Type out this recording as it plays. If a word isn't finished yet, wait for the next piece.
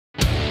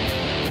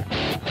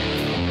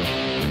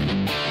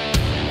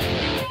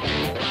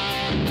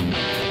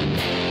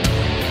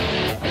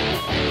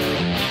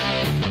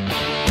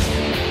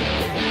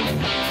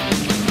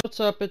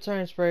up? It's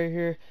Iron Spray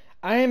here.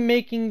 I am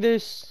making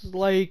this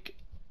like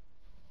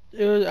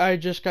I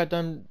just got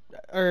done,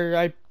 or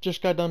I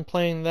just got done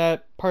playing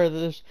that part of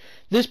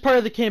this part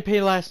of the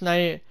campaign last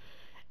night,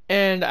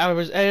 and I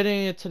was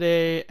editing it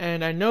today,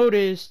 and I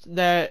noticed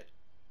that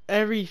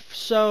okay,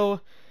 so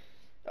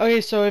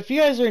if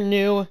you guys are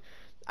new, when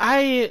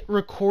I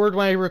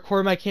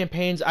record my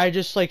campaigns, I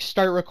just like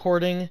start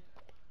recording.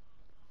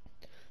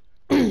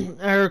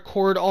 I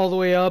record all the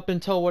way up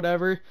until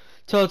whatever,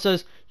 till it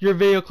says your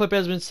video clip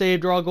has been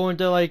saved, or I'll go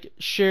into like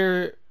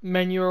share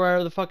menu or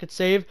whatever the fuck it's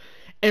saved.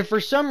 And for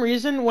some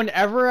reason,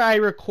 whenever I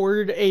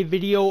record a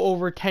video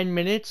over 10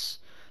 minutes,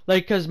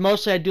 like, cause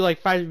mostly I do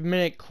like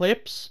 5-minute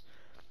clips,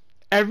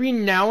 every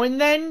now and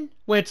then,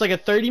 when it's like a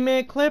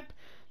 30-minute clip,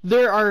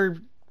 there are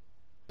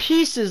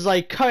pieces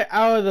like cut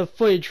out of the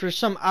footage for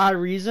some odd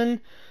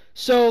reason.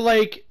 So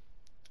like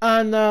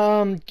on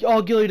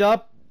All Gillied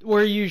Up,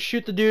 where you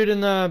shoot the dude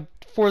in the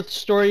fourth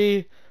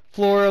story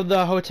floor of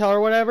the hotel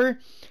or whatever.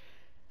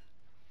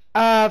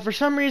 For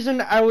some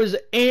reason, I was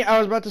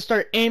about to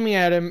start aiming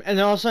at him, and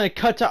then all of a sudden it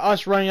cut to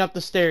us running up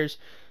the stairs.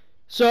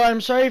 So I'm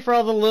sorry for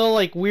all the little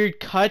like weird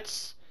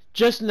cuts.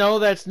 Just know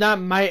that's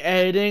not my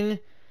editing.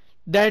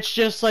 That's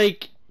just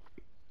like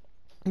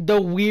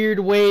the weird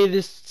way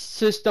this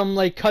system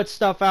like cuts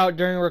stuff out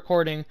during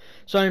recording.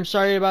 So I'm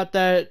sorry about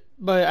that,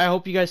 but I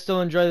hope you guys still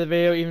enjoy the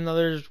video, even though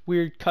there's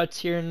weird cuts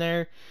here and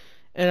there.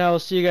 And I will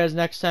see you guys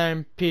next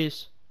time.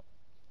 Peace.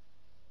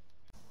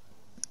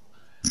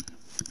 Too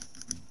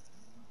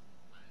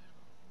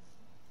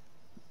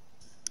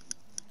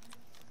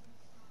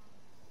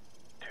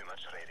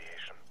much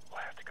radiation. We'll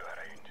have to go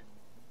around.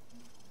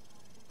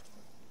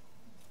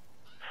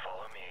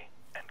 Follow me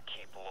and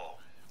keep low.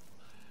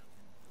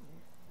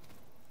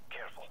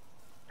 Careful.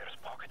 There's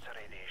pockets of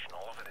radiation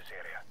all over this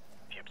area.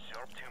 If you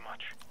absorb too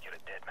much, you're a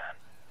dead man.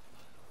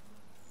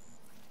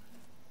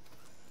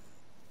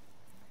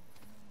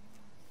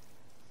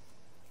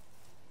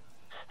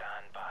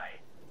 Stand by.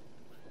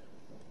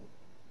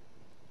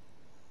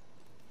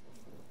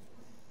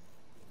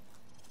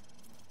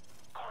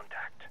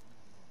 Contact.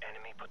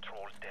 Enemy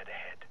patrols dead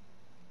ahead.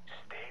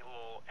 Stay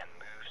low and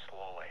move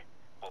slowly.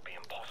 Will be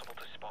impossible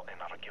to spot in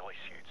our ghillie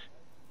suits.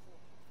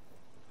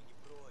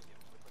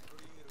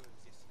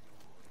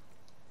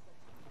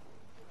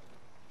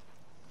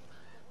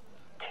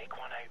 Take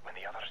one out when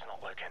the other's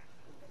not looking.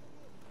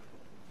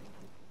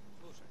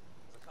 Слушай,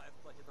 Захаев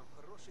платит нам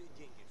хорошие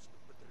деньги,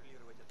 чтобы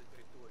патрулировать эту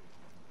территорию.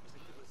 Если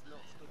ты бы знал,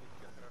 что для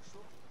тебя хорошо,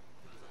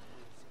 ты бы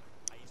заткнулся.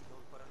 А если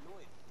он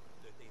параноик,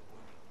 то это его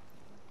дело.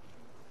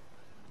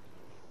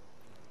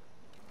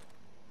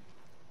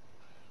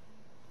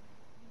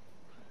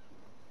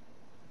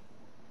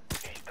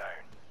 He's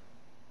down.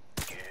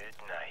 Good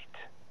night.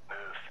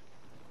 Move.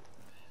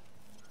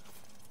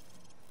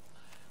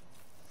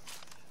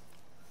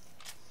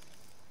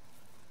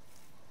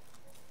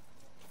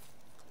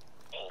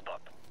 Hold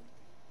up.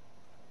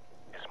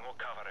 There's more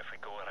cover if we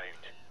go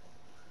around.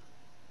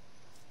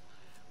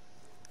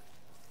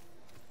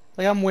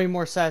 Like, I'm way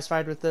more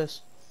satisfied with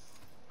this.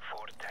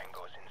 4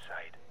 tangos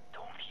inside.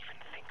 Don't even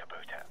think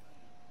about it.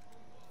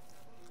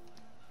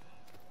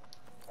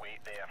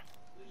 Wait there.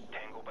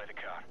 Tango by the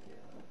car.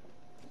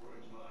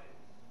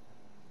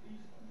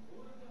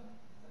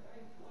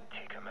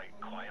 Take him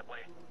out quietly,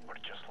 or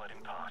just let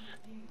him pass.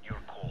 Your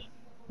call.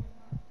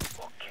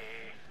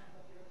 Okay.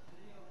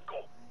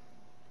 Go.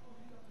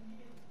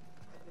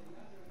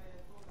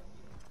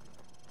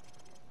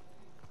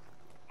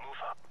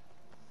 Move up.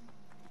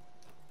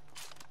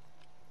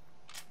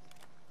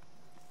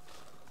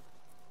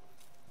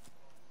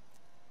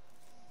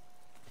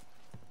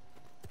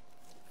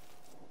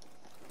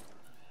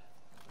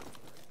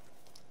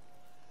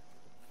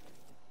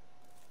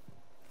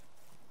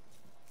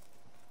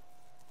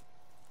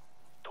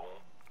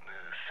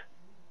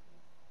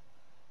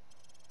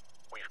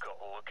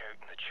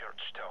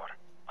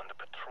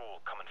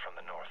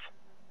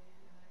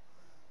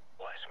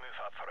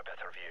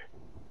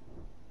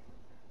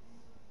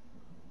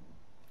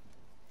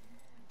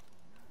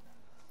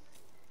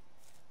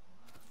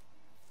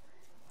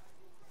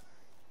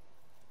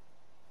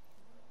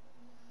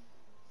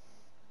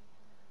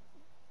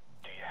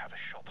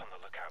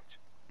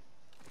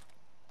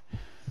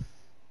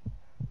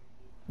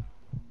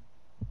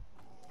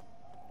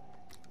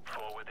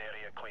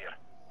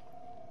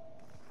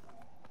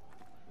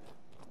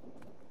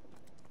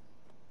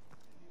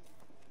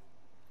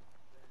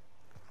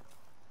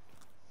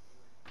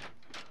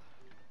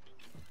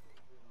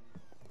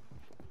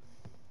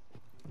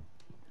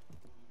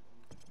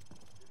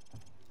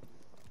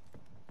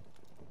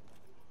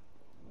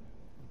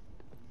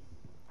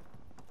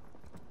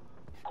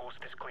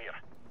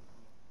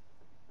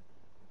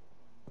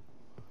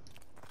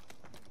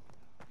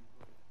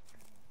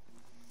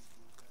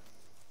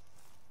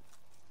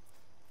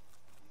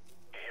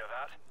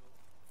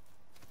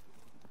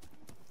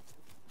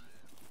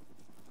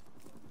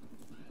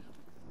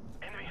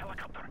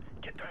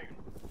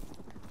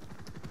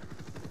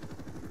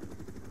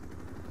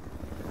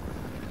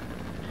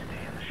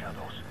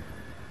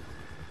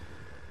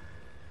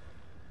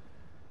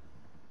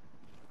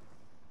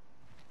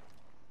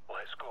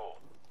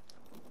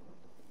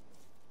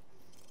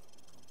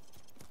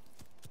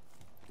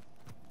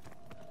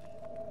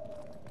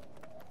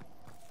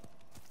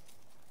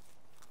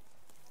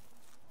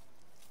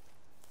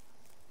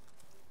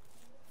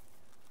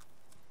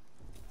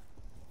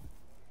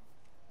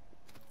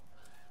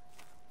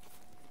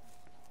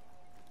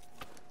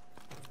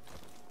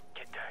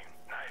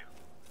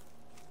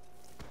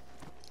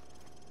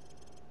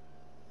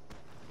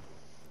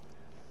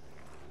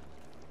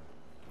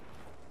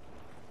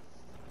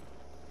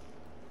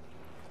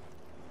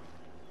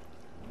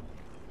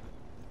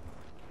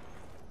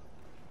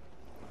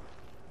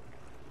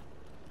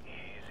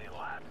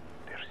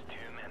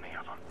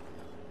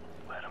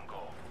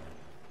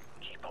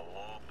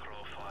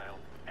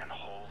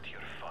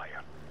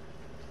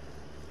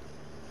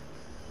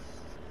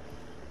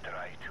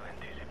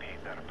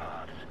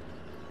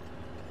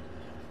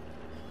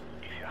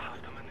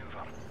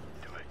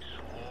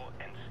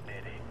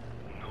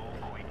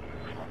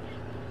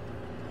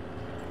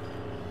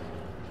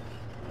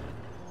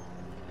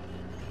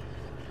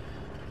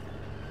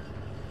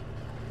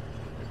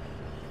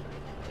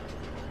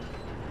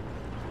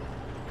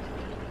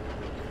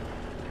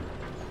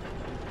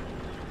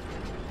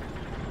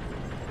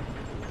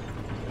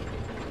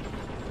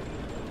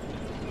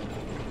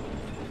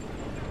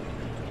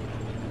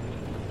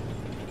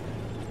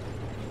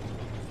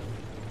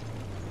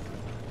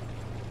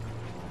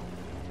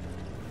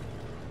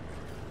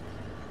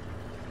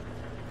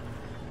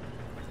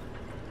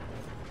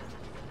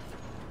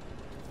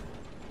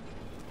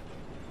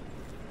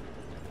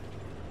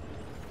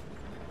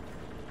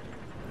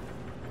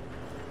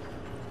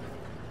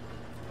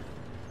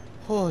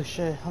 Holy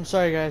shit. I'm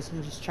sorry, guys.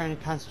 I'm just trying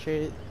to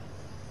concentrate.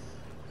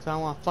 Because I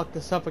don't want to fuck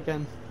this up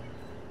again.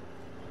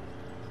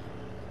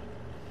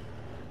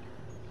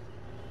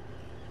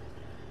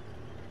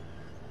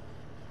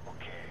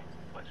 Okay,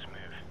 let's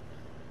move.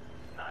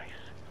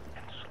 Nice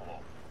and slow.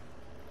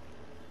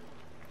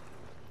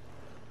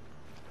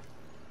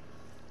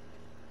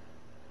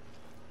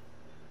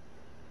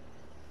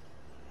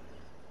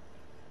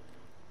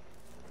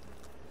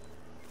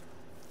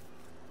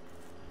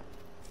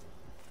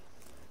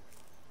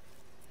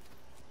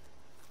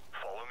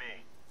 Follow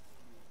me.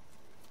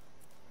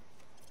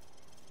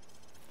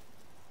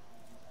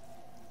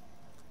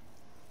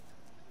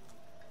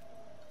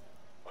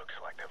 Looks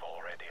like they've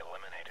already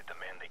eliminated the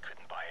men they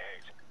couldn't buy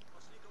out.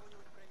 Пошли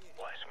кого-нибудь проверить.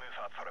 Let's move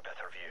up for a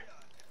better view.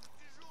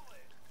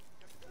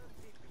 Когда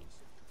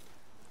двигаемся?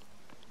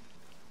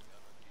 Я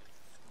на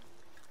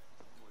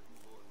такой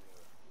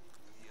номер.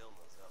 Не ел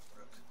на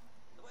завтрак.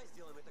 Давай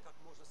сделаем это как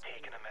можно скорее.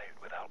 Taking them out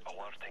without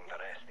alerting the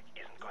rest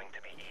isn't going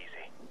to be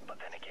easy. But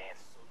then again,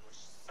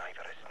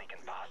 neither is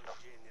sneaking past them.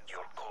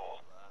 Your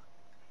call.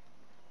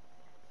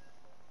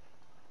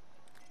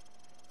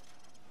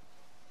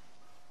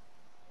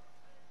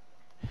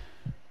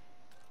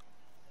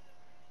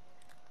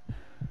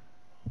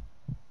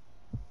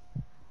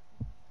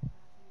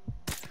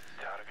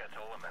 Target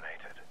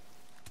eliminated.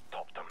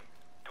 Top them.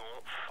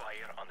 Don't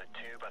fire on the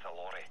two by the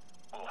lorry.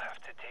 We'll have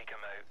to take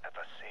them out at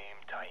the same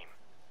time.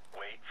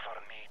 Wait for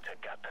me to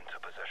get into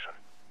position.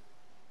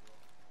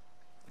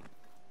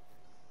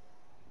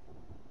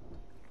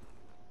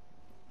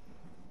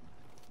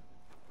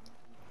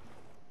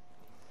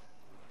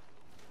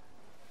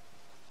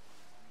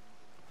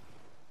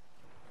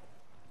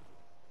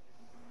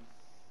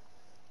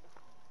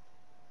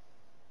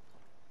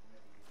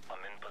 I'm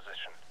in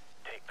position.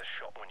 Take the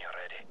shot when you're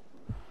ready.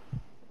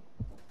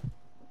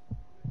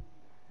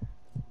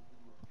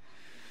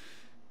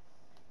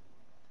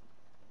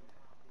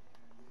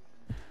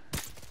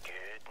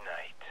 Good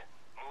night.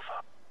 Move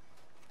up.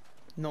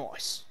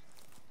 Nice.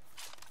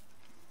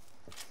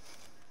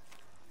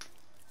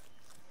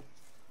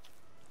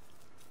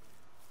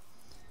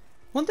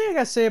 One thing I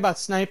gotta say about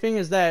sniping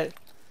is that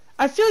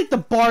I feel like the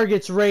bar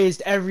gets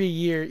raised every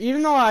year.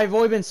 Even though I've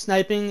only been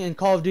sniping in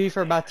Call of Duty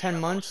for about 10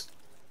 months,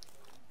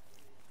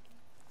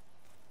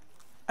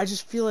 I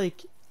just feel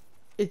like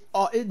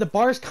the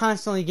bar is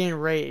constantly getting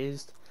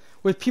raised.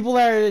 With people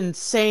that are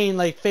insane,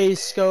 like Phase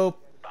Scope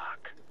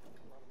Back.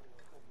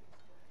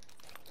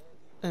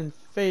 and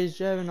Phase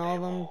Jev and all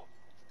of them.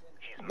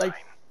 He's Like,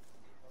 mine.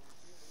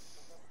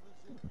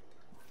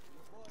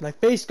 like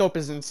Phase Scope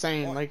is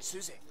insane. Like,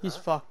 Susie. he's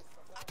fucked.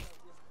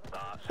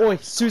 That's Oi,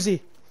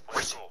 Susie.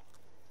 Let's go.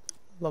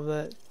 Love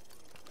that.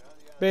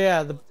 But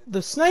yeah,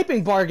 the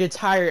sniping bar gets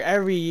higher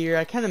every year.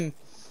 I kind of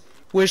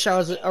wish I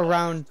was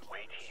around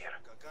Wait here.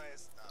 Какая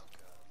ставка?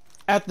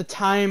 at the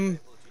time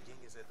Получу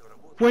деньги за эту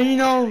работу when, you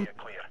know, You're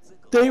clear.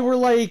 they were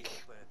like,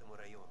 по этому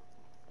району.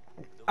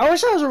 I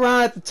wish I was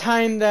around at the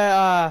time that,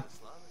 Слава,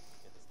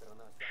 эта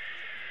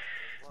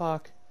страна.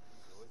 fuck.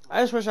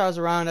 I just wish I was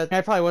around at,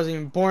 I probably wasn't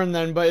even born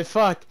then, but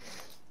fuck.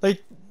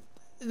 Like,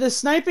 the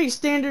sniping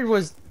standard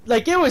was,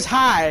 like, it was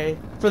high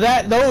for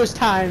those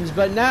times,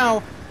 but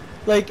now,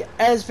 like,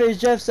 as Phase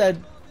Jeff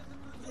said,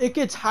 it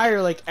gets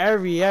higher, like,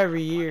 every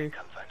year.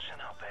 Convention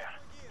up there.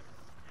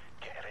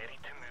 Get ready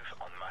to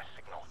move on my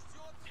signal.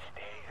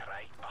 Stay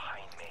right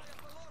behind me.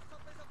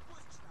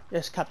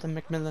 Yes, Captain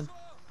Macmillan.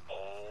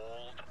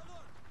 Hold.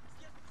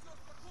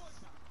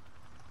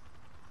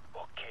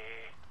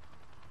 Okay.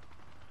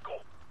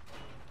 Go.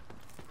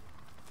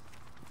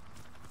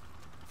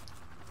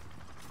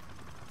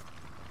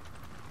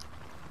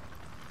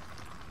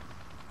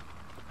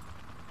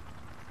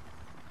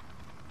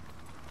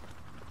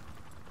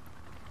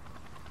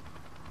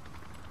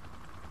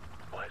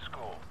 Let's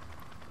go.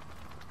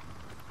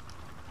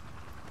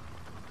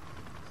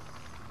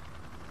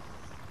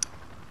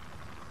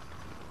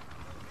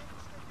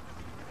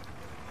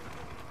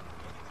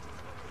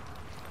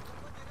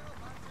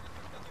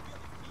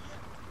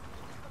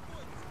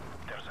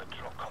 There's a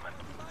truck coming.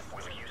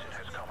 We'll use it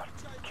as cover.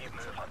 Keep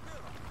moving.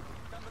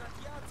 Там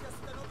радиация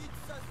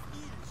становится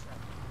сильнее.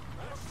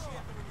 Вообще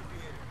этому не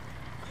верю.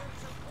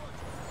 Держим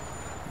почву.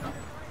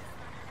 Залетает с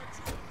нами.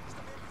 Хочу, чтобы эти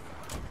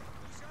собаки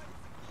приближались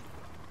к ним.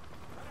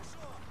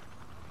 Хорошо.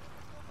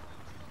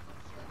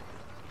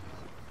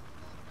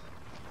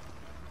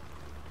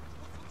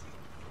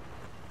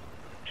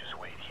 Just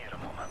wait here a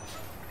moment.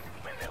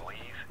 When they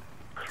leave,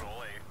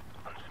 crawl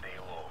out and stay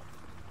low.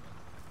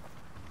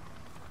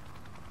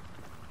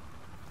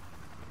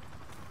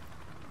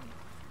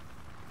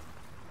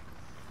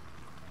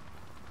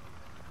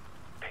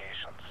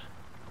 Patience.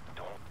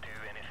 Don't do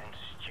anything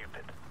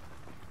stupid.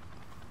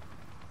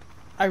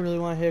 I really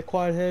want to hit a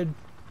quad head.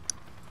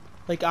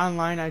 Like,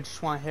 online, I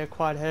just want to hit a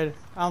quad head.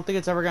 I don't think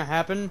it's ever going to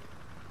happen.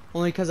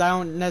 Only because I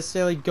don't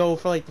necessarily go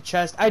for, like, the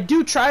chest. I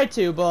do try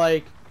to, but,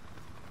 like,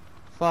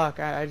 fuck,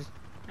 I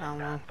don't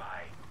know. Stand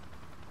by.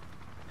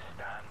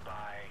 Stand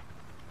by.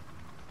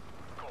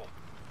 Go.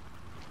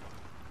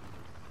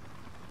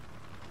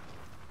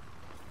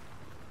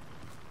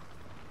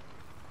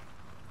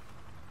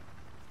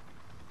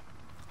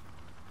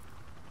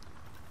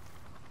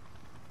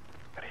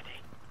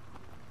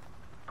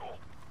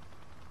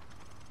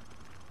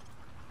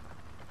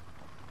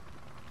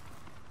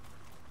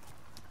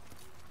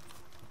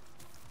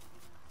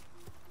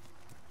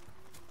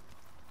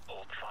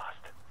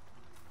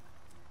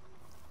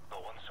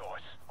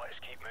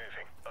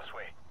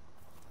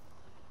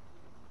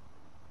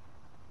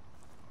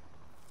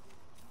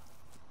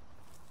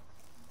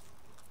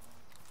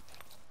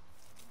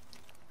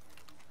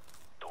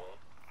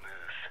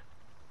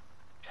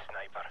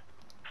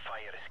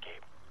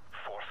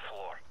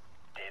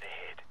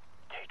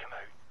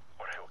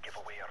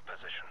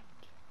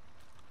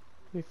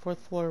 Wait, fourth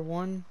floor.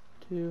 1,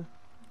 2.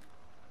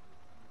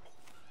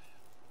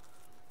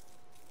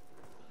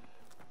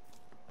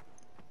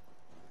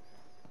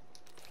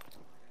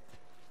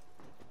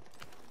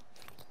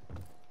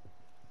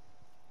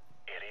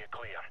 Area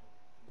clear.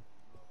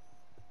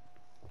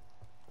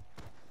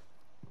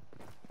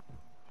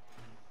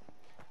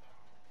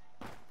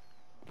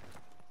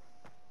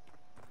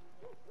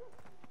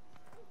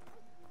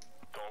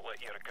 Don't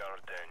let your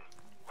guard down.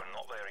 We're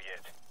not there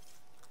yet.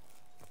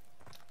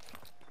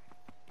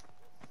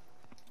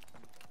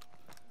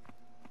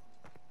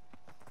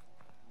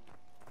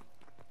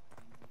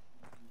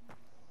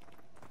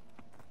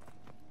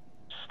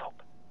 Stop.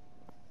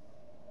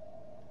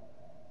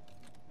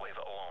 Leave it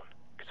alone.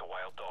 It's a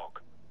wild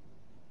dog.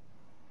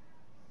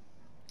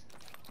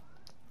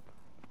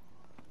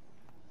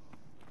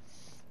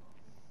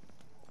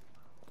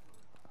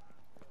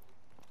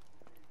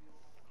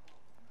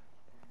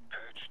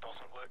 Pooch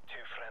doesn't look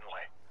too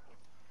friendly.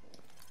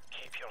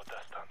 Keep your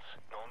distance.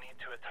 No need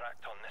to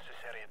attract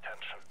unnecessary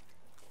attention.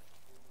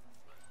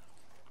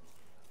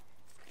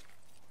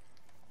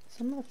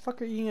 Some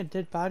motherfucker eating a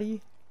dead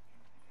body?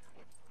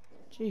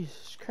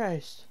 Jesus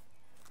Christ.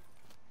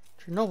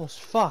 Chernobyl's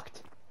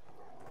fucked.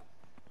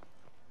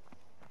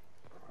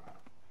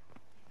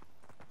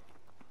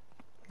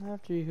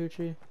 After you,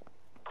 Hoochie.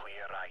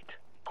 Clear right.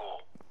 Go.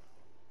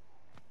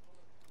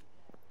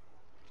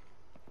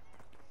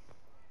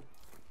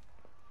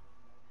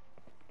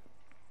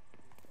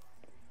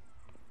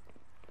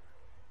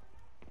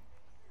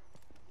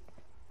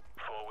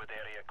 Forward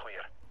area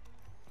clear.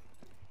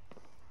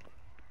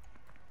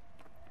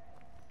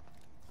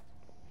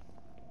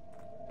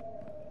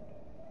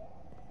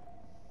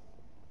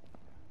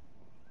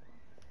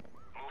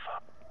 Move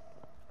up.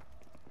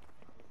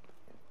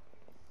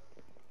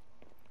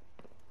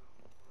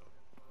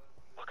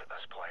 Look at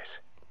this place.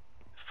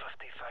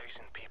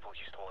 50,000 people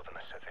used to live in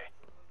the city.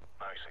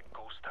 Now it's a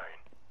ghost town.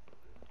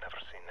 Never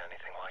seen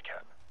anything like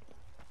it.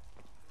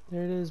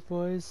 There it is,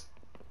 boys.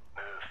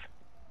 Move.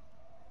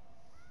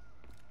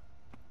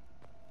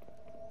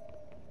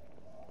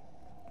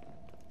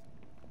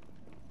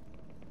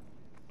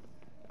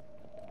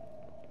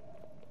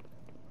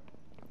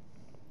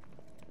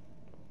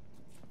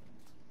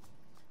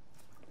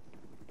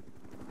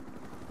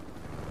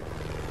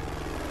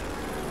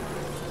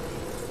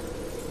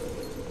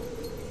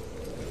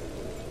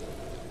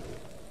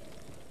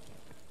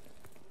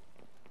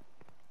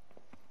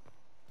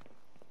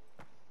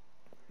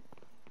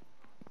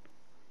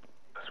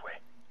 This way.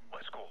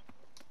 Let's go.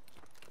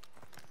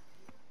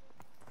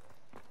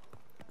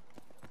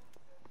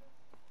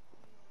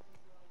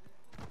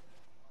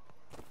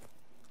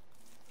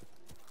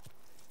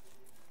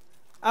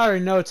 I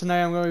already know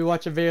tonight I'm gonna be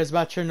watching videos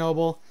about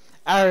Chernobyl.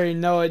 I already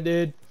know it,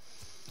 dude.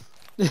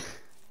 There's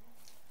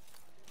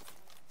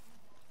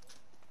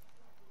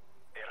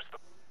the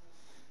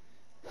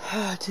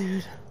Ah,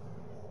 dude.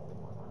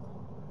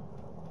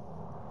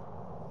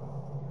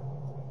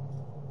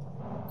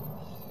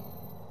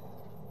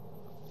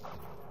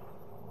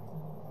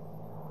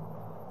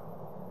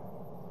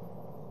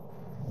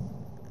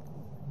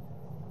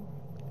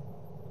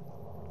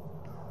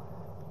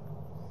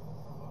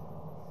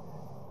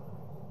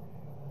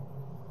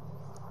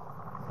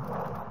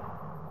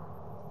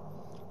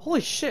 Holy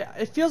shit,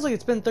 it feels like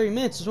it's been 30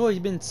 minutes. It's always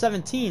been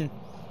 17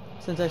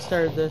 since I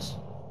started this.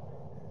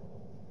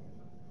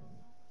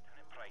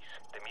 Lieutenant Price,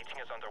 the meeting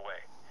is underway.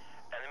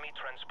 Enemy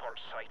transport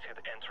sighted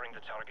entering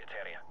the target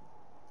area.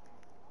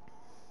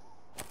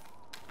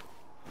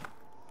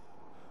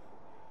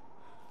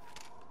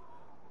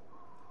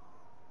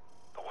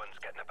 The wind's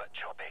getting a bit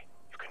choppy.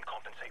 You can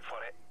compensate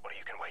for it, or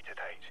you can wait it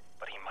out.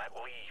 But he might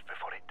leave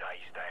before it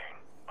dies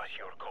down. That's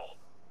your call.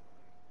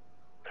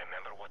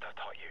 Remember what I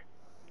taught you.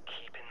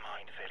 Keep in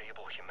mind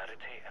variable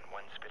humidity and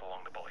wind speed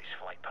along the bullet's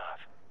flight path.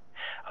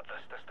 At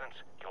this distance,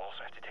 you'll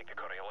also have to take the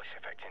Coriolis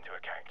effect into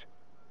account.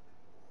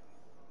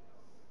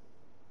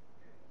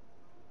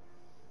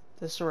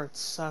 This where it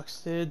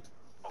sucks, dude.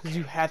 Because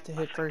you have to hit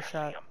I think first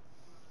I see shot. him.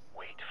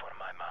 Wait for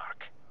my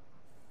mark.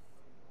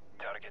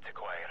 Target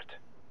acquired.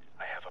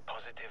 I have a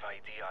positive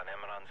ID on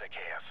Imran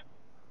Zakhaev.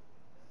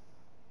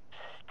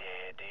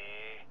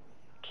 Steady.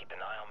 Keep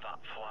an eye on that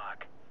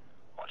flag.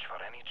 Watch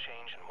for any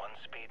change in wind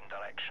speed and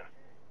direction.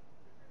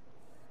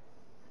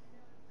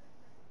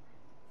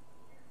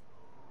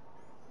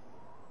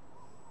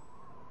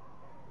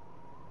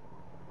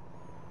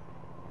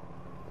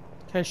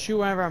 Can I shoot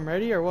whenever I'm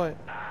ready or what?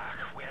 Ah,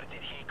 where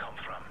did he come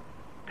from?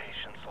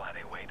 Patience, laddie,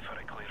 wait for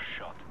a clear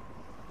shot.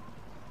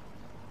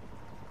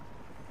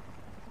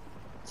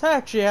 This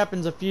actually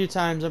happens a few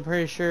times, I'm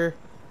pretty sure.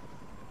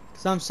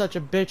 Because I'm such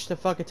a bitch to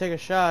fucking take a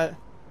shot.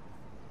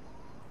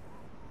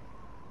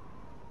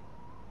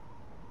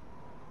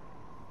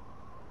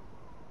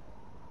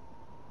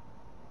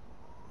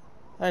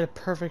 I had a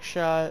perfect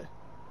shot.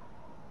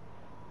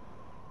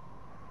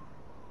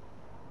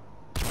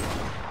 The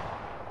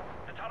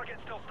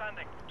target's still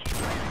standing. Keep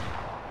firing.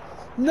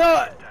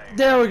 No!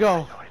 There we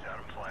go. Saw his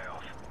arm fly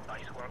off.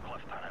 Nice work,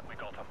 Lieutenant. We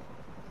got him.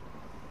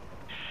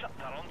 Shut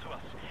that onto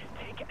us.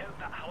 Take it out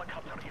that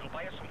helicopter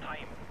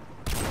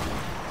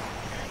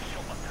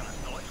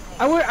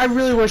I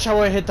really wish I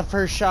would have hit the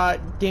first shot.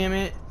 Damn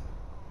it.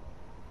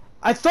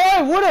 I thought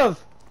I would have.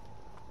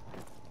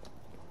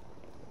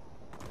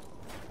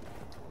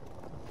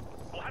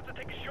 We'll have to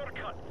take a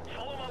shortcut.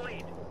 Follow my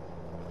lead.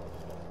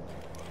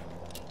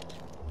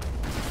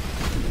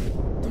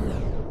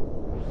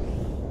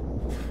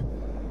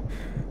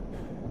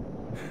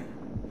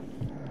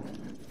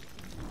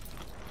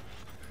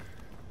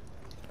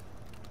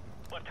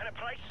 Lieutenant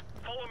Price,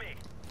 follow me.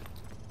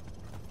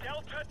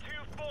 Delta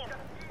 2-4.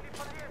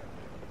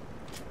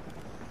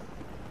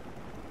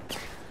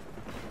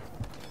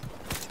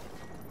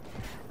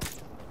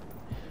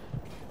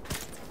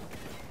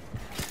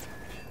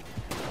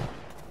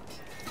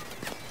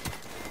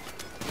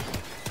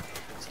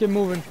 Let's get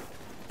moving.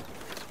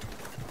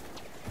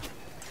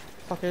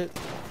 Fuck it.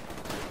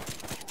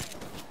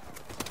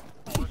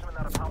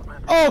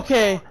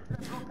 Okay.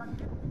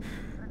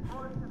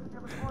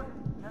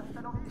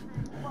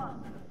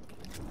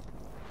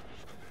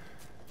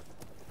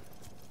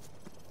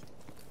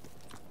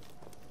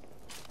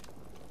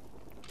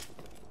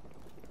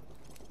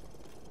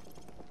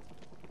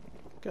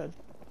 Good.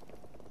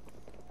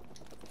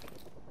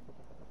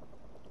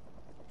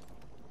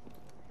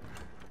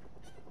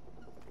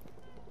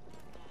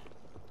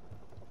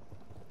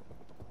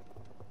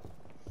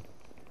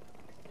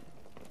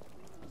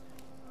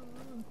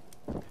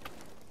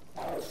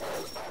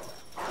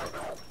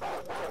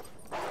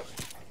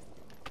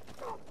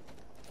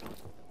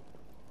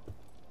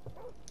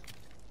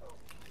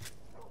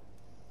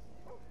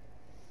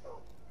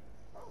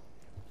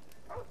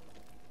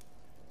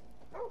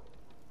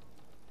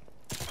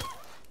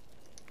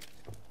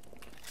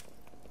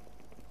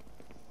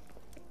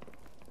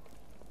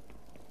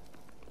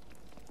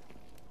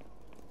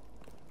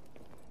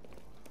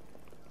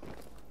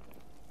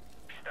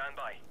 Stand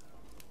by.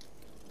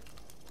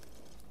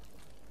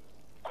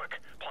 Quick,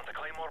 plant the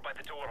claymore by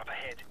the door up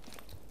ahead.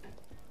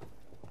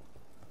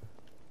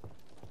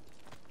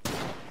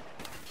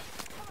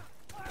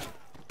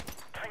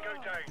 Tango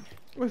down.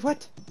 Wait,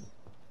 what?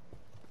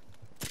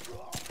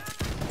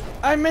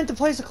 I meant to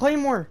place a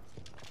claymore.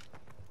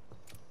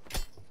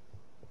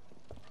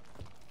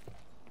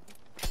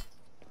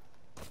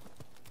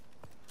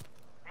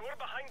 More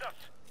behind us.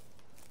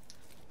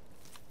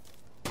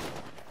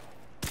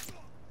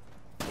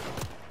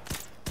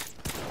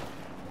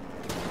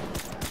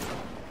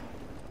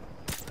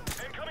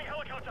 Incoming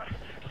helicopter.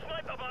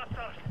 Snipe the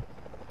bastard.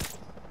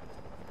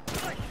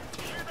 Right,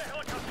 shoot the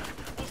helicopter.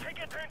 We'll take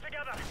it down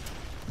together.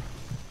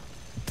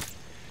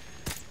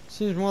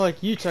 Seems more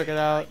like you took it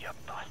out. You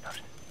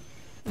bastard.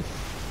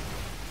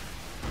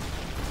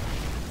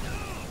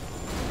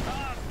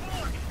 Fuck!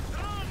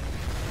 Run!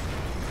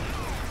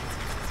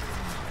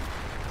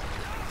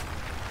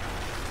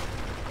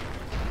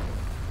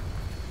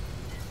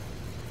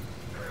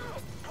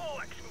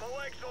 Bollocks, my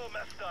leg's all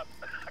messed up.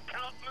 I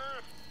can't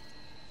move.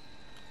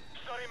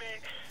 Sorry,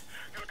 mate.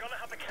 You're gonna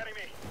have to carry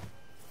me.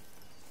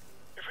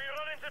 If we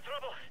run into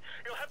trouble,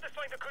 you'll have to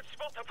find a good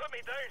spot to put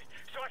me down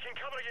so I can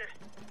cover you.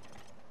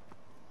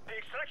 The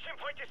extraction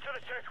point is to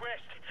the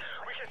southwest.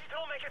 We can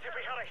still make it if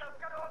we hurry.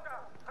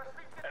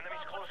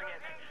 Enemies closing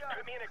in.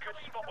 Put me in a good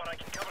spot where I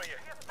can cover you.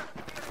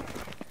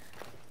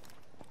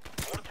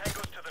 More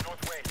tangos to the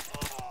northwest.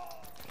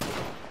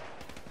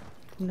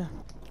 No.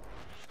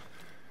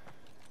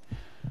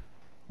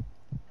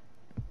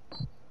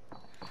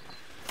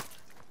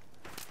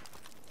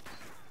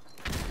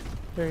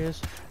 There he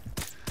is.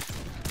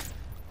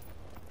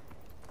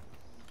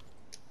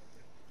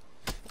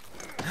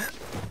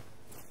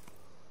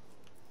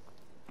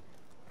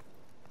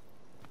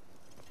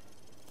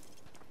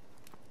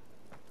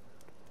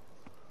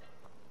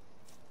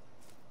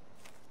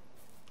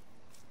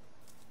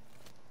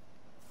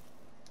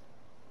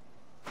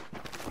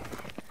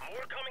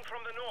 More coming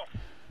from the north.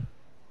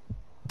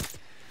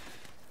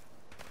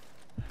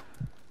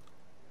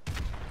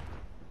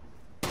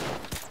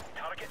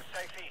 Target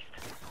southeast.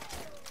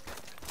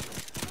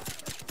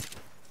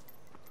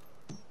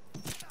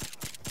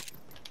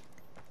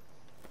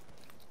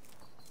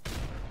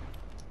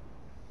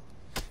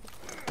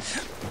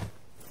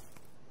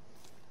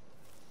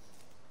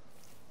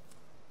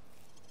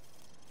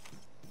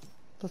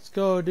 Let's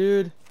go,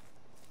 dude.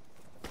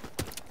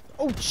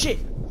 Oh shit!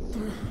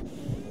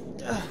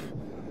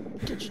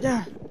 Get you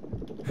down.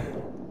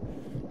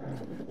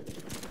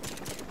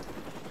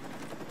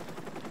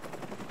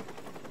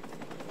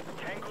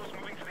 Tangos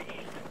moving to the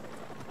east.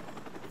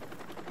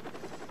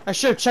 I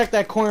should have checked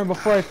that corner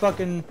before I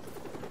fucking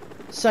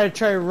decided to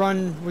try to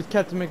run with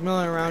Captain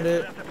McMillan around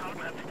it. That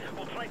department.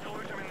 We'll try to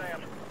lose him in there.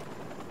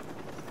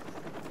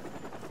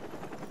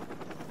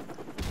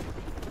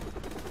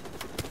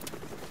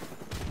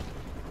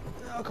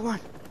 Oh, come on.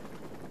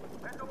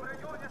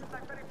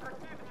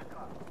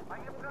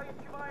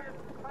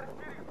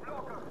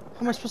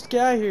 How am I supposed to get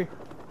out of here?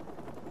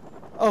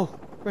 Oh,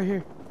 right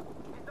here.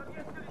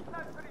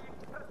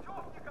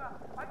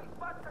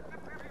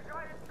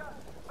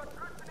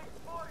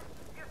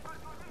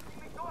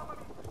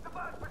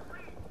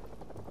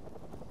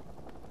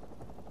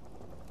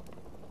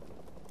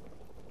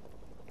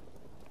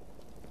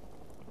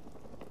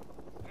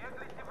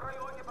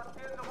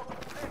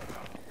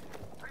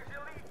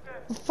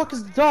 fuck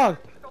is the dog?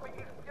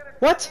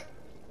 What?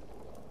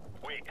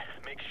 Wait,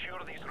 make sure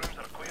these rooms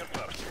are clear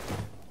first.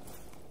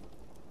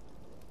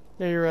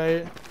 Yeah, you're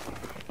right.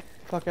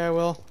 Fuck, I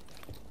will.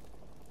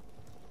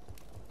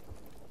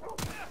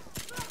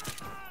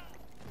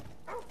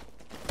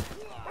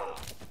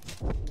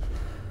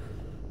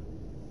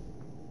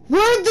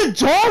 Where'd the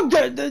dog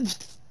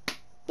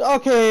go?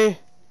 Okay.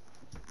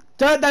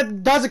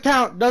 That doesn't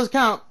count. Doesn't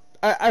count.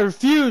 I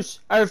refuse.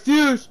 I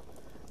refuse.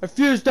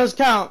 Refuse does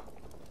count.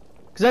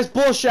 Cause that's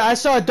bullshit. I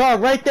saw a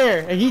dog right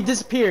there and he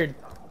disappeared.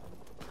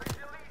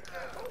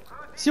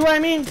 See what I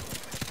mean?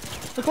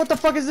 Like, what the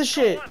fuck is this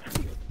shit?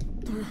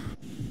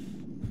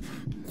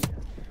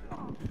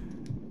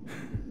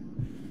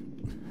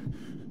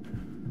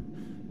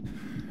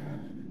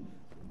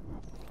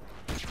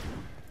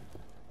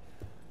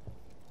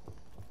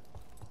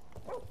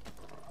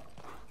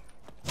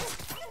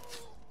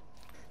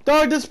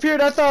 Dog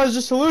disappeared. I thought I was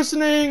just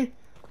hallucinating.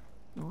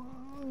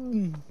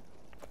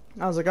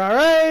 I was like,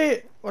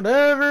 alright,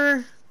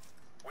 whatever.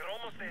 We're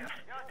almost there.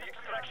 The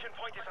extraction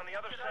point is on the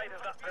other side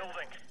of that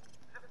building.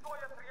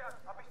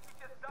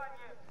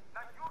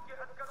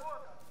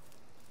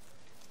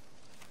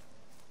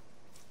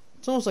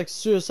 It's almost like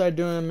suicide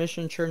doing a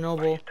mission in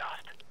Chernobyl.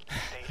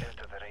 Stay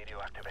out of the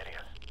radioactive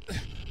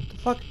areas.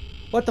 Fuck?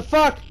 What the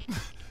fuck?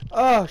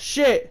 Oh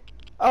shit!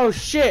 Oh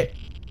shit!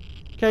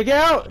 Can I get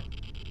out?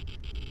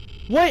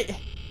 Wait!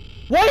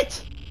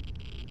 What?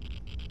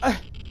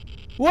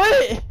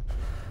 What?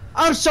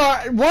 I'm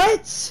sorry.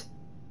 What?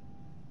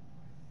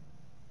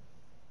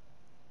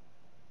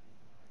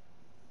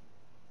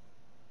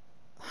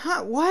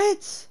 Huh?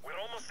 What? We're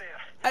almost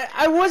there.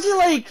 I wasn't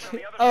like,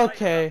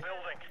 okay.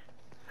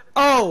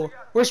 Oh,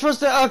 we're supposed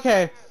to,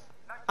 okay.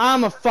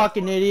 I'm a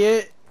fucking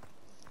idiot.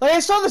 Like, I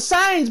saw the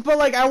signs, but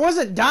like, I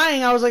wasn't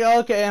dying. I was like,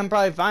 okay, I'm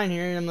probably fine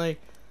here. And I'm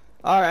like,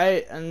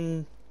 alright,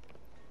 and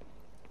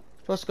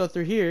supposed to go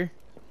through here.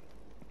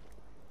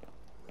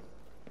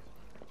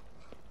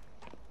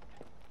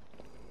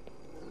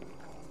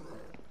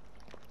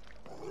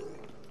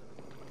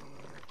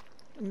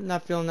 I'm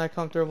not feeling that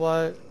comfortable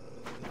at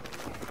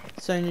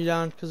setting you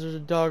down because there's a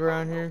dog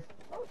around here.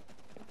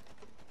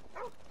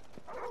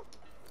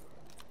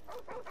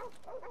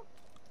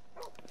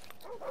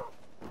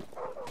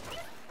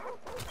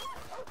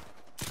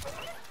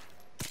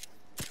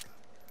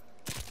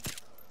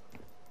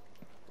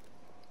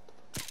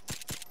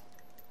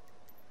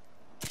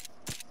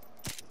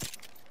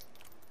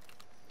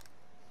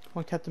 Come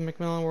on, Captain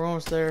McMillan, we're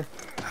almost there.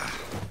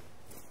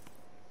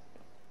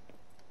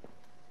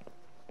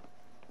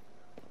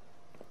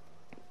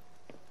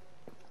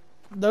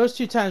 Those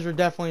two times were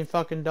definitely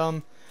fucking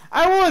dumb.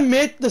 I will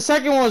admit, the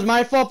second one was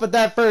my fault, but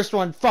that first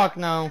one, fuck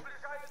no. Alpha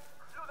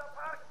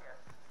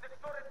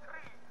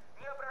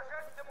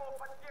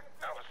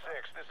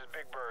 6, this is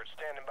Big Bird,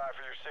 standing by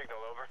for your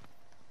signal, over.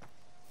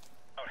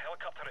 Our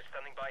helicopter is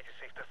standing by to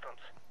safe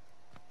distance.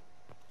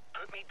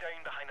 Put me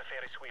down behind the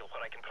Ferris wheel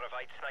where I can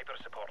provide sniper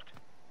support.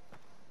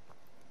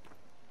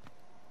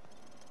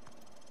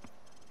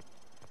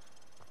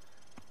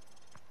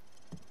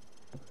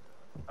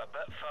 A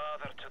bit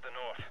farther to the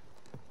north.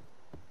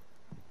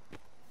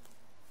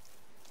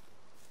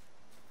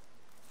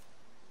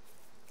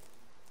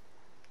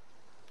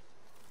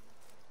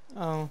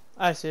 Oh,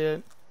 I see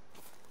it.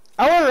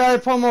 I would rather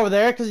put him over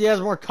there because he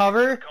has more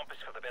cover. Compass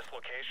for the best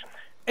location.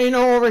 And, you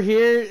know, over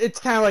here, it's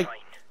kind of like, Fine.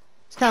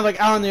 it's kind of like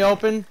out in the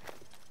open.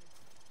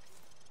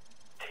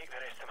 Take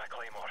the rest of my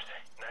claymores.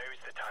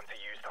 Now's the time to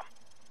use them.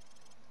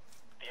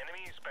 The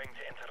enemy is bound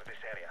to enter this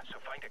area, so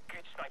find a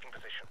good sniping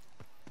position.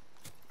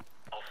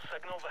 I'll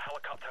signal the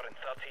helicopter in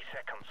 30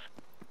 seconds.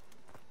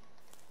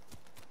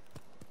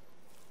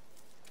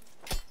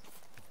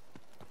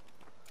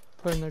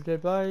 Put in their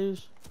dead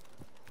bodies.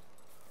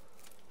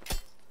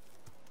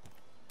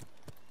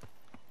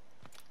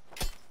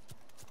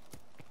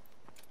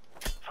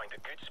 Find a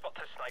good spot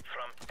to snipe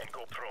from and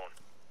go prone.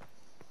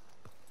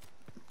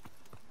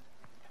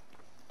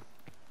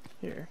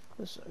 Here,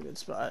 this is a good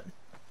spot.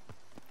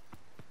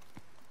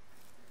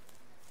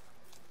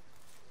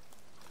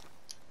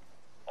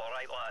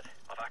 Alright, lad.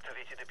 I've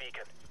activated the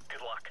beacon.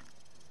 Good luck.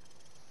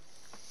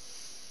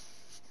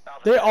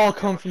 They all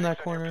come from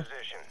that corner.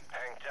 Position.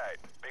 Hang tight.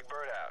 Big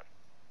Bird out.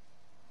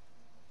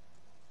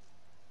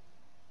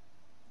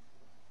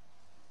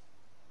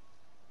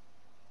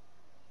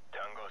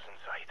 Tango's in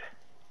sight.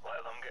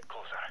 Let them get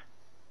closer.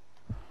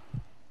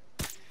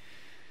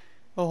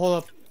 Oh,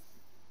 hold up.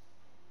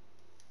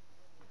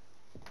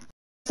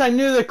 I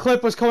knew the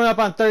clip was coming up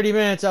on 30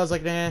 minutes. I was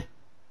like, nah.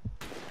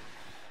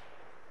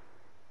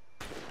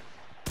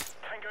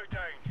 Tango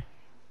down.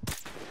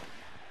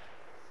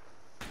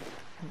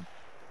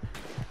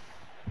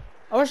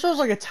 I wish there was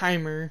like a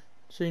timer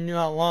so you knew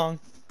how long.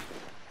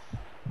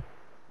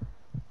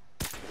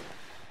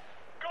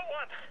 Got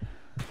one.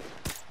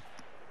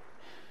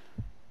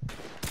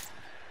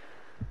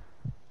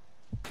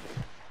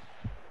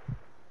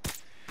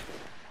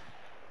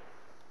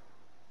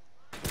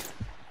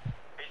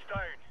 He's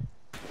down.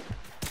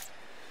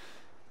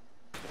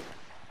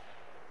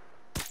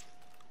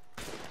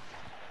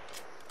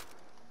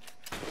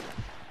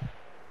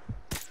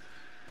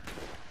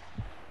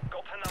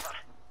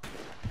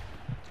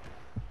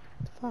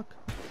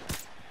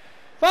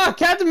 Fuck,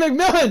 Captain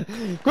McMillan!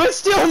 Quit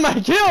stealing my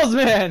kills,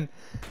 man!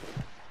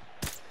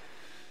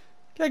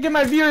 Gotta give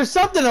my viewers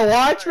something to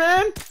watch,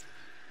 man!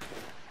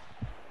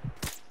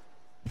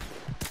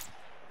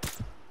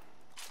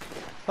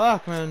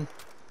 Fuck, man.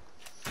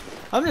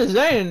 I'm just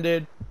saying,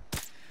 dude.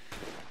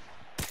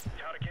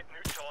 Target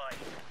neutralized.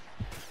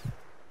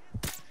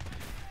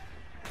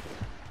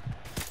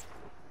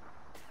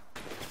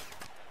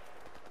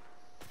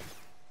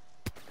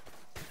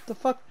 The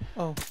fuck?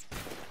 Oh.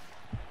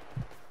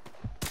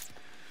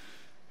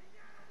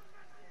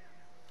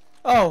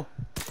 Oh.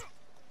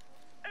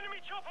 Enemy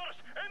choppers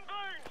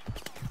inbound.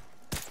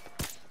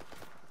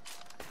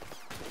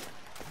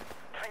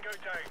 Tango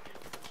down.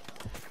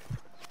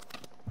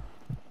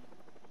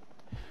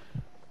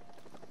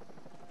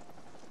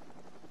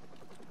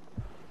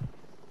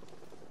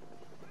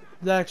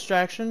 Is that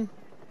extraction?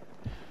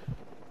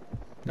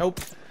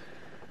 Nope.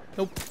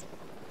 Nope.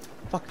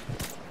 Fuck.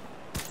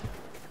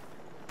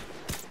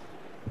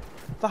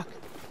 Fuck.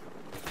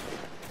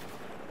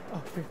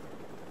 Oh, here.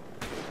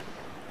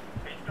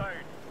 He's down.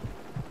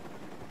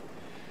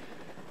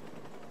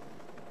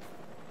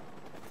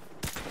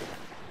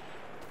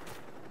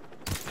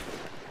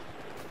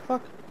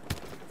 Fuck.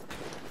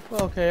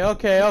 Okay,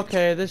 okay,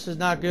 okay. This is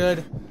not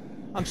good.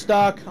 I'm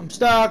stuck. I'm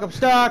stuck. I'm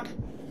stuck.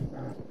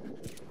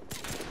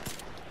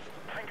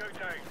 Tango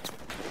down.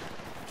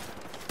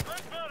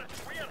 Remastered,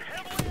 we are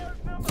heavily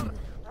outnumbered.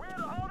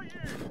 Where are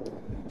you?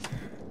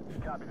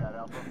 Copy that,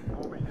 Alpha.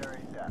 Moving there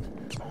ASAP.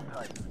 Hold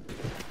tight.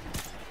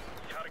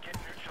 Target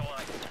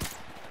neutralized.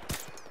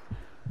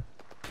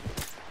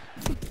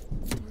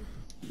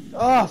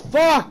 Oh,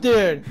 fuck,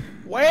 dude.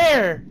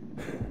 Where?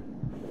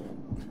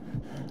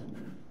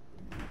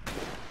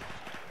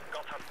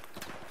 Got him.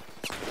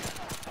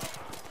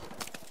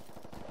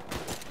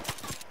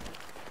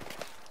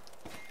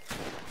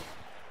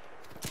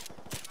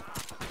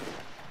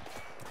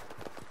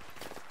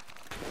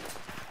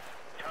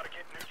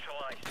 Target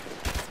neutralized.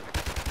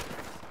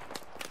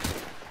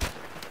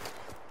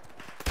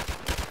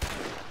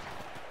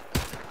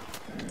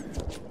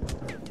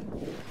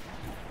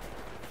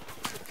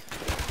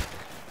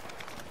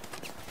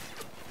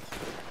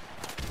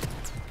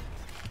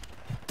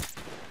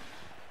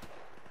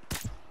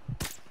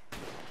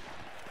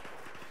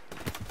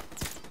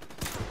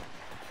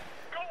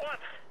 Got one.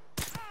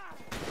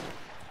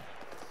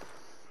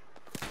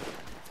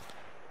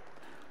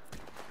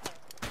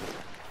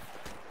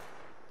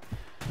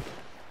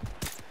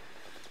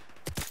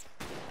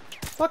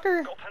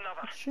 Fucker. Got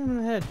another. Shoot him in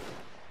the head.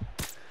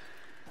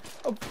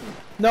 Oh,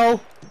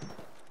 no.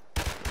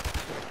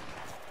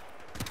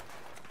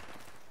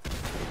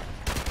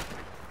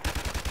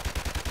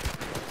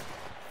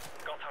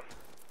 Got him.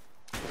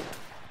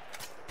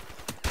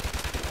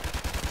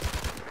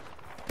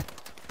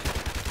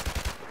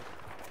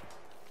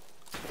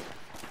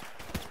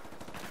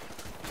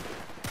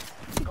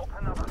 Got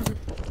another.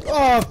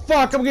 Oh,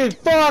 fuck. I'm getting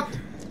fucked.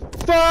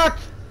 Fuck.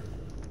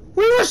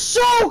 We were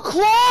so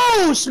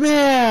close,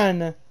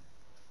 man.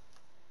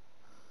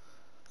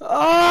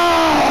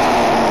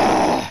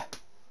 Ah!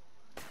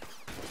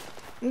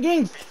 I'm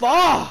getting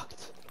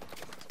fucked.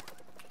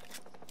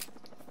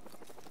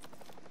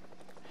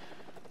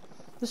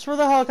 This is where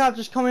the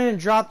helicopters come in and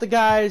drop the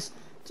guys.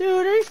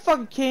 Dude, are you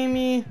fucking kidding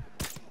me?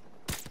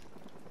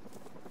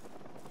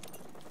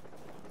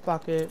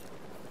 Fuck it.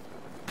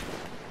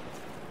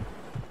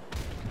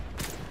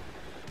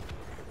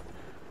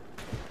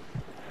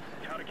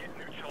 Target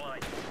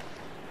neutralized.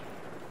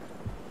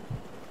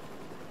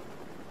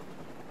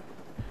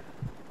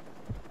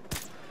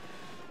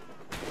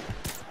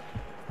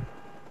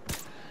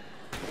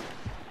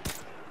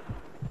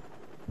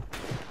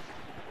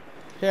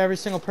 Hit every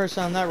single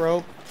person on that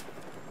rope.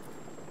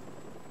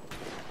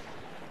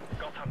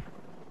 Got him.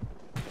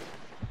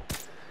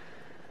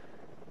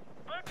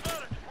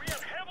 Remastered, we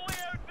are heavily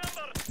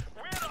outnumbered.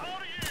 Where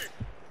are you?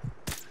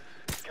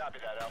 Copy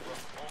that, Alpha.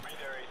 We'll be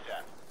there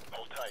ASAP.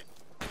 Hold tight.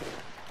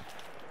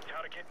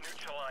 Target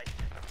neutralized.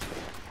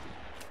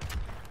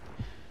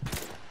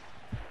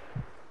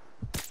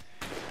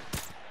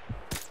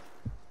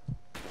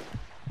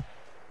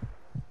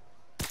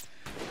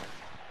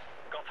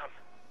 Got him.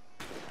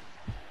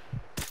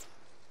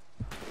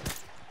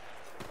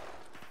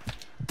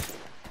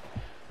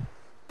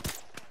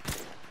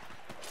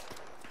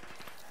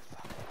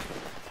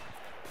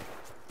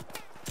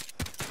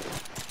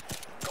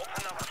 Got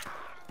another.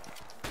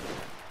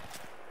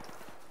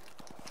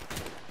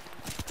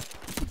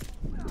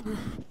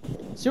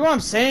 See what I'm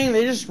saying?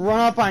 They just run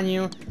up on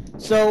you.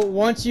 So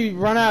once you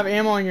run out of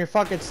ammo on your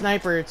fucking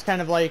sniper, it's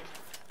kind of like,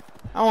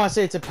 I don't want to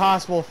say it's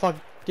impossible to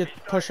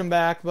push them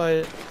back,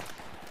 but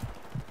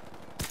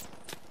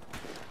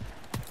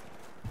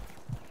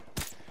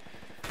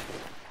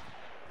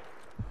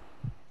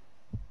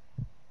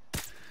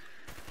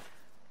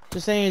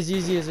just ain't as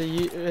easy as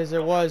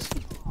it was.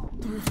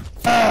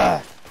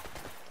 Ugh.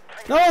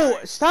 No,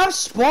 stop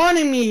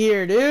spawning me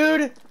here,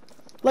 dude.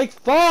 Like,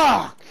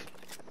 fuck.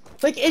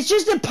 Like, it's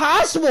just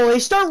impossible. They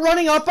start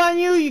running up on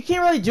you, you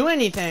can't really do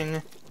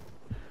anything.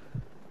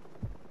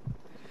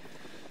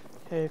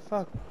 Hey,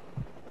 fuck.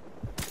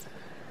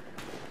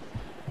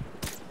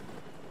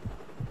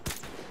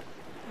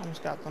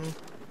 Almost got them.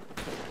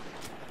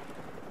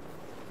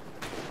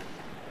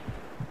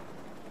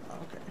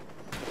 Okay.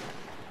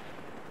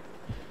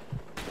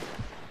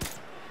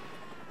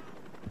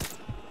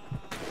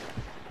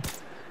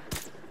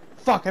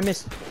 Fuck, I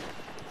missed.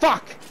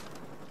 Fuck!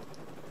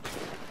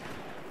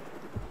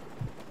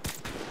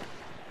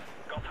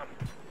 Got him.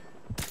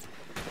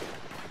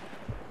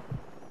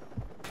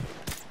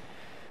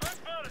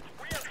 Advert,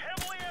 we are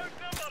heavily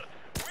outnumbered.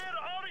 Where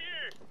are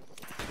you?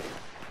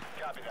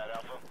 Copy that,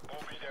 Alpha.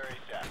 We'll be there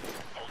ASAP.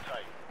 Hold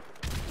tight.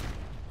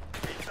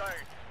 He's down.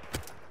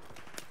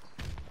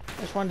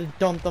 I just wanted to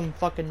dump them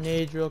fucking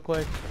nades real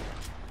quick.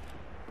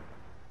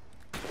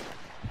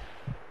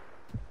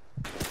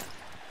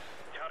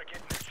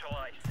 Target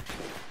neutralized.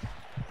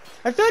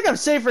 I feel like I'm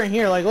safer in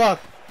here. Like, look.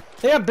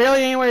 They have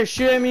barely anywhere to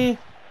shoot at me.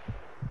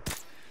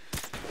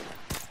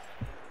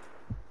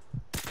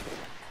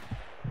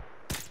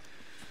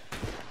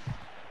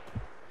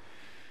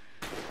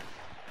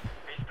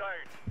 He's down.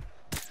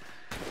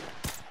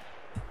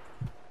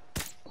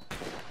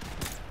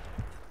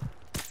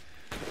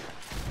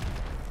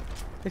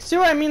 You see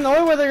what I mean? The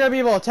only way they're gonna be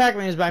able to attack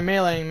me is by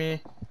meleeing me.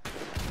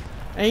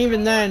 And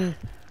even then,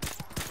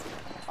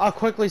 I'll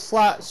quickly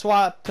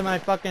swap to my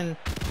fucking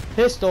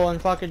pistol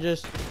and fucking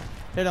just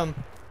hit them.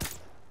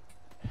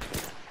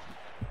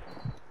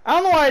 I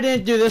don't know why I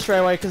didn't do this right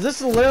away, because this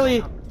is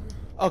literally...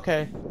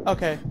 Okay,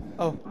 okay,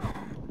 oh.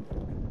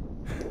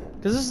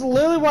 Because this is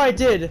literally what I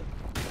did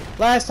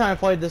last time I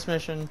played this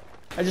mission.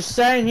 I just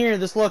sat in here,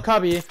 this little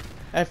cubby, and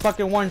I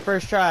fucking won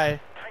first try.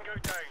 Tango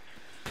down.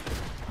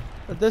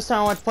 But this time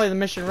I want to play the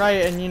mission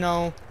right and, you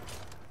know,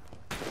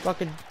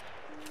 fucking,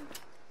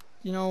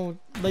 you know,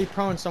 lay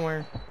prone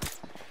somewhere.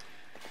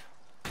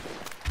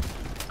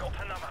 Got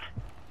another.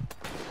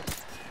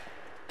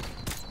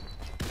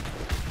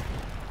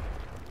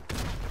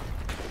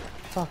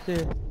 Fuck,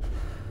 dude.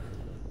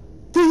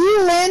 Did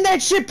you land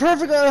that shit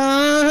perfectly? Dude,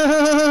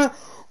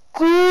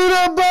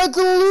 I'm about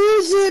to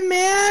lose it,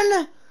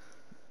 man.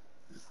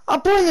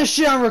 I'm putting this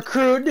shit on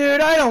recruit,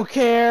 dude. I don't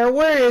care.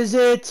 Where is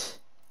it?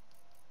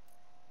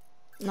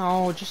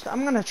 No, just,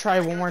 I'm gonna try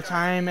one more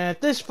time. And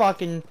if this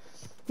fucking...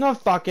 No,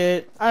 fuck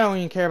it. I don't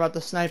even care about the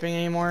sniping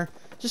anymore.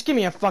 Just give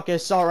me a fucking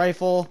assault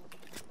rifle.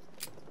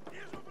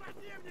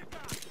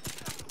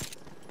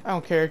 I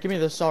don't care. Give me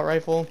the assault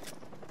rifle.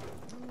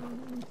 I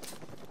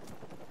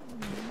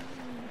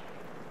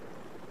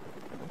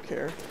don't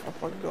care. I'll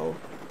fucking go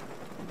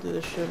do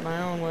this shit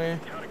my own way.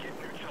 Target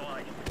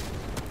neutralized.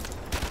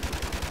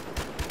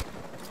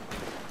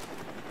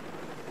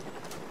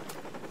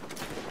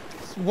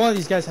 One of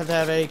these guys have to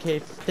have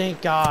AK.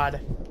 Thank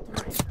God.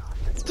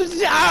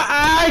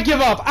 I give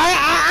up.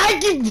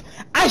 I'm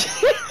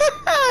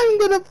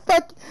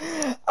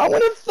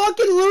gonna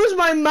fucking lose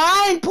my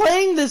mind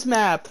playing this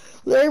map.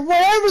 Like,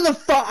 whatever the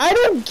fuck. I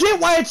don't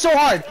get why it's so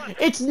hard.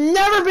 It's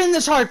never been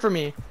this hard for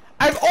me.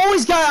 I've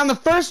always got it on the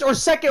first or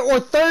second or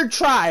third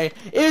try.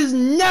 It has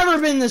never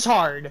been this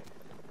hard.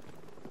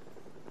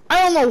 I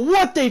don't know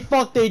what they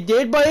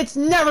did, but it's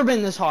never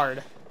been this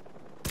hard.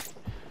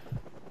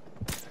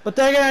 But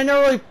then again, I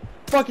never really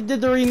fucking did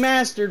the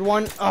remastered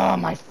one. Oh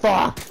my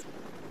fuck.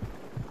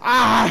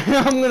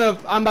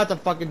 I'm about to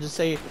fucking just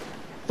say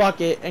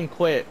fuck it and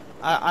quit.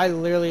 I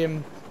literally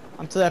am,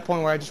 I'm to that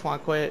point where I just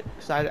want to quit.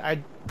 Cause dude,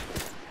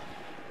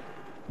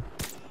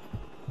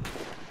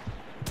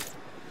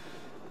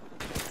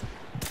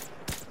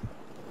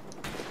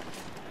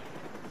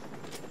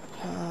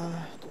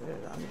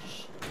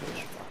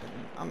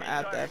 I'm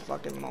at that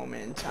fucking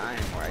moment in time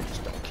where I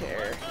just don't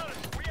care.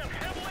 We are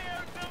heavily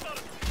outnumbered.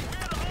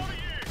 Where are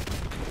you?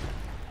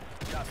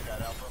 Copy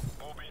that, Alpha.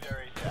 We'll be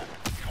there ASAP.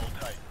 Hold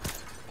tight.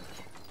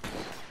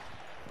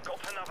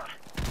 Got another.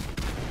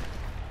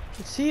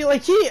 See,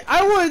 like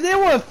they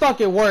would have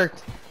fucking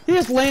worked. He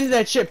just landed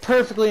that shit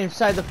perfectly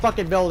inside the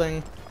fucking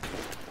building.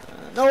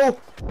 No.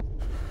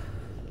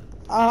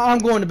 I'm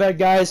going to bed,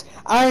 guys.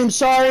 I am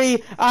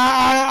sorry.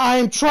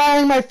 I'm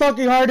trying my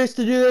fucking hardest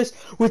to do this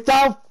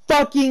without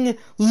fucking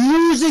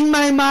losing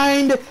my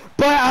mind.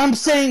 But I'm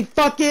saying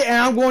fuck it, and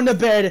I'm going to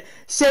bed.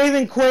 Save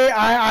and quit.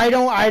 I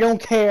don't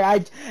care.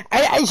 I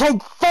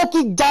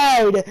fucking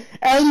died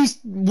at least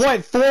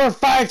what 4 or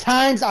 5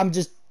 times.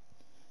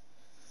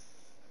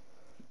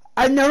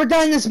 I've never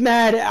gotten this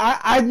mad.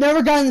 I've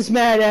never gotten this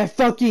mad at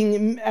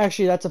fucking.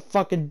 Actually, that's a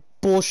fucking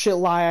bullshit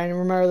lie. I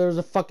remember there was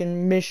a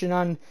fucking mission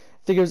on. I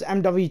think it was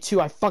MW2.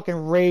 I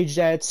fucking raged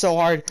at it so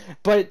hard.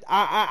 But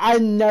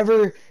I've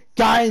never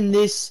gotten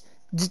this.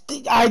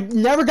 I've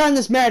never gotten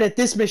this mad at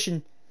this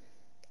mission.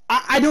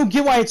 I don't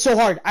get why it's so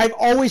hard. I've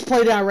always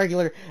played it on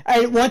regular.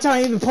 One time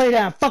I even played it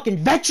on fucking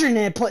veteran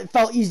and it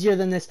felt easier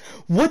than this.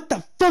 What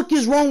the fuck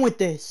is wrong with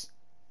this?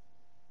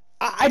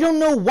 I don't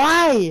know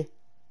why.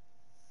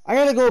 I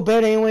gotta go to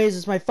bed anyways.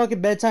 It's my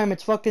fucking bedtime.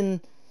 It's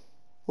fucking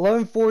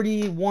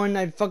 11:41.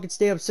 I fucking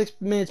stay up 6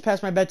 minutes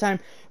past my bedtime.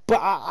 But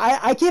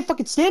I can't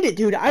fucking stand it,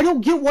 dude. I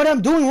don't get what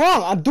I'm doing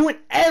wrong. I'm doing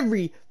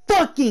every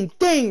fucking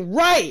thing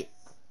right.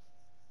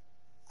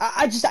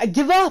 I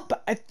give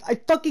up. I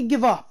fucking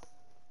give up.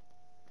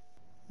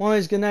 Well,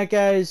 anyways, good night,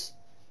 guys.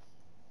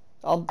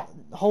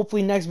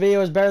 Hopefully next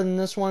video is better than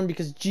this one,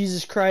 because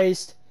Jesus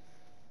Christ,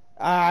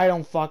 I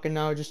don't fucking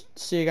know. Just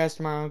see you guys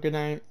tomorrow. Good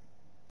night.